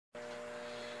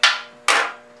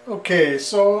Okay,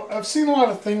 so I've seen a lot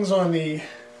of things on the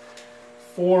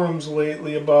forums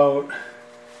lately about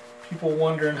people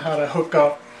wondering how to hook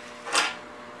up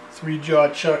three-jaw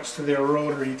chucks to their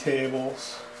rotary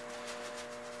tables.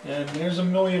 And there's a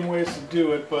million ways to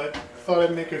do it, but I thought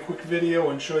I'd make a quick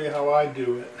video and show you how I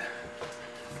do it.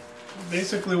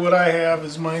 Basically what I have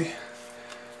is my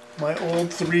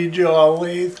old three-jaw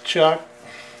lathe chuck.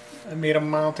 I made a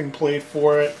mounting plate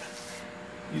for it.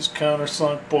 Used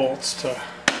countersunk bolts to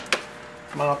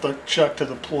mount the chuck to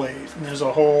the plate, and there's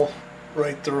a hole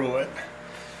right through it.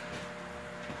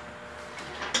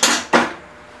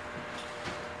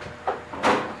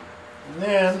 And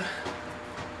then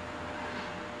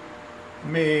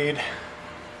made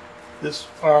this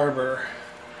arbor,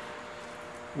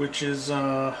 which is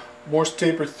Morse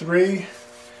taper 3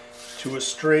 to a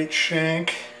straight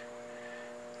shank,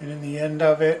 and in the end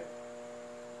of it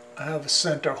I have a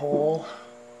center hole,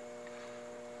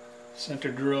 center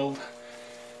drilled.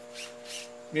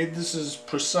 Made this as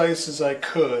precise as I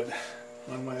could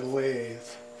on my lathe.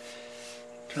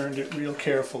 Turned it real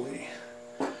carefully.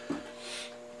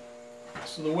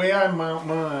 So the way I mount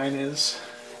mine is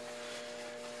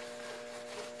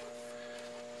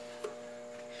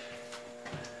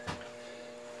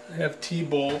I have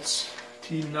T-bolts,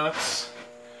 T-nuts.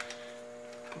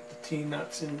 Put the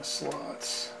T-nuts in the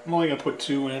slots. I'm only going to put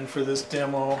 2 in for this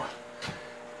demo.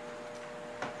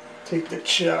 Take the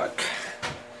chuck,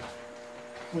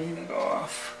 clean it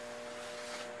off,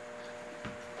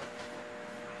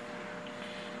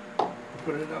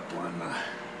 put it up on the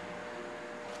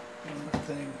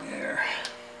thing there.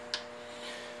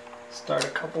 Start a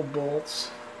couple bolts.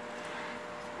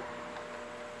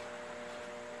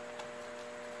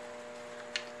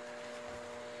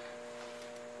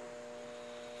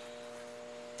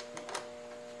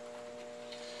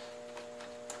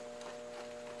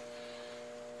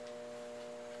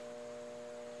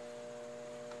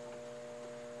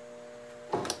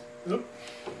 Oop.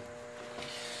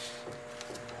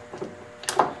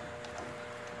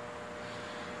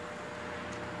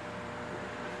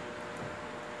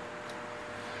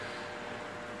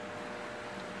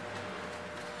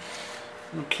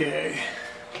 Okay,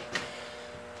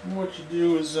 and what you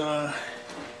do is you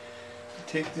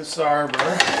take this arbor,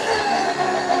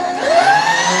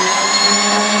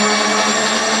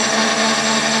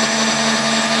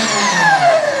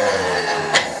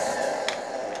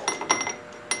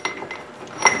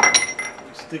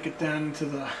 stick it down into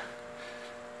the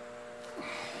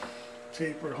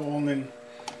tapered hole, and then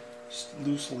just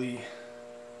loosely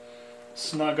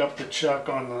snug up the chuck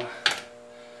on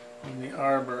the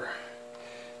arbor.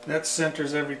 That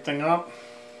centers everything up,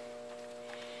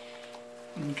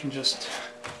 and you can just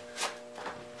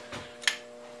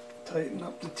tighten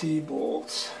up the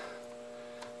T-bolts.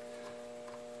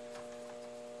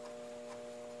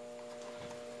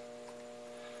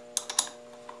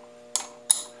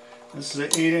 This is an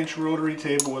 8-inch rotary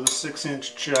table with a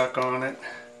 6-inch chuck on it.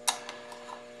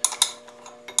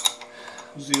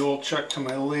 It was the old chuck to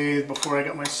my lathe before I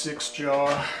got my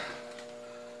 6-jaw.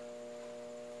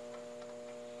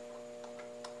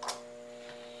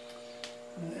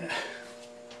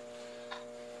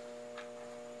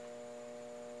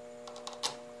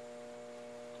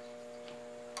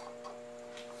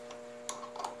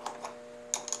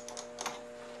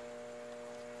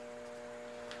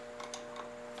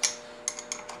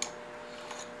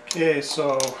 Okay,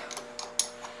 so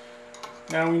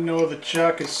now we know the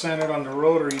chuck is centered on the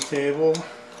rotary table.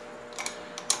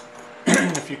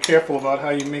 If you're careful about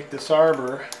how you make this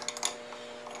arbor,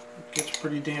 it gets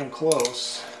pretty damn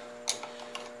close.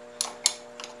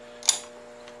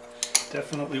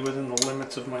 Definitely within the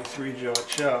limits of my 3-jaw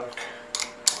chuck.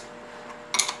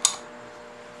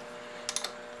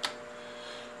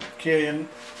 Okay,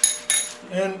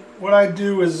 and what I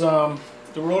do is the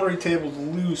rotary table is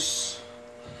loose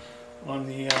on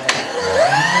the machine,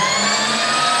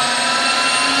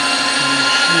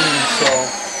 so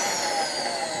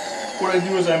what I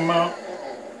do is I mount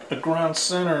a ground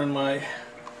center in my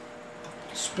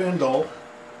spindle,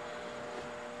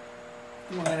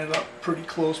 line it up pretty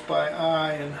close by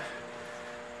eye, and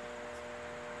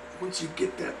once you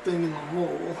get that thing in the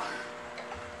hole,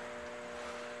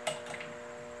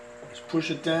 just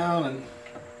push it down and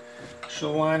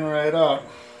she'll line right up.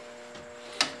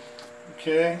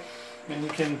 Okay, and you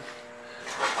can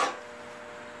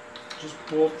just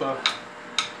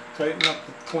tighten up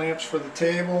the clamps for the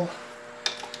table.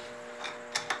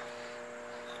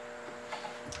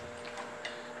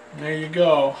 And there you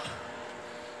go.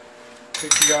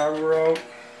 Take the arbor out.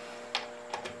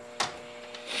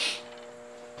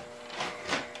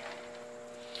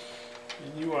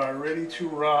 and you are ready to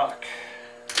rock.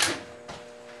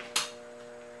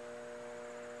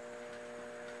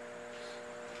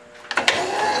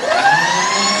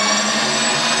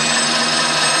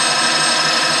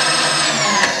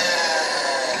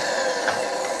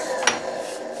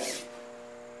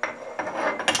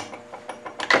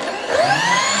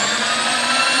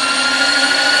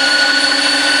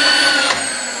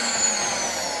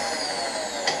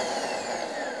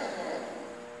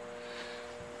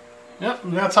 Yep,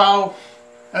 and that's how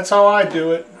I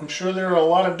do it. I'm sure there are a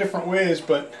lot of different ways,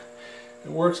 but it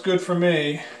works good for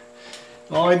me.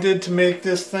 And all I did to make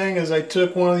this thing is I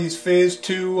took one of these Phase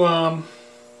 2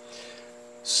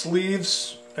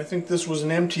 sleeves. I think this was an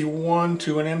MT1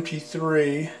 to an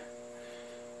MT3,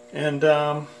 and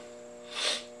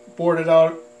bored it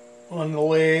out on the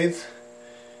lathe,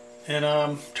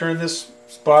 and turned this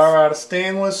bar out of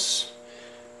stainless.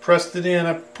 Pressed it in.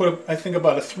 I put, I think,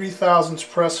 about a 3/1000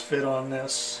 press fit on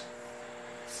this.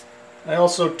 I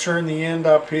also turned the end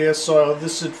up here so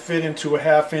this would fit into a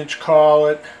 1/2-inch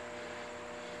collet.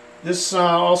 This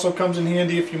also comes in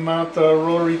handy if you mount the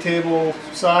rotary table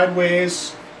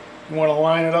sideways. You want to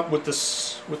line it up with the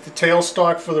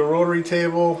tailstock for the rotary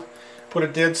table. Put a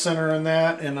dead center in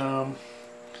that, and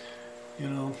you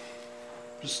know,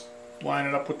 just line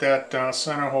it up with that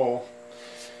center hole.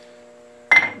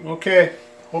 Okay.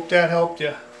 Hope that helped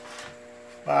you.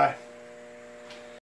 Bye.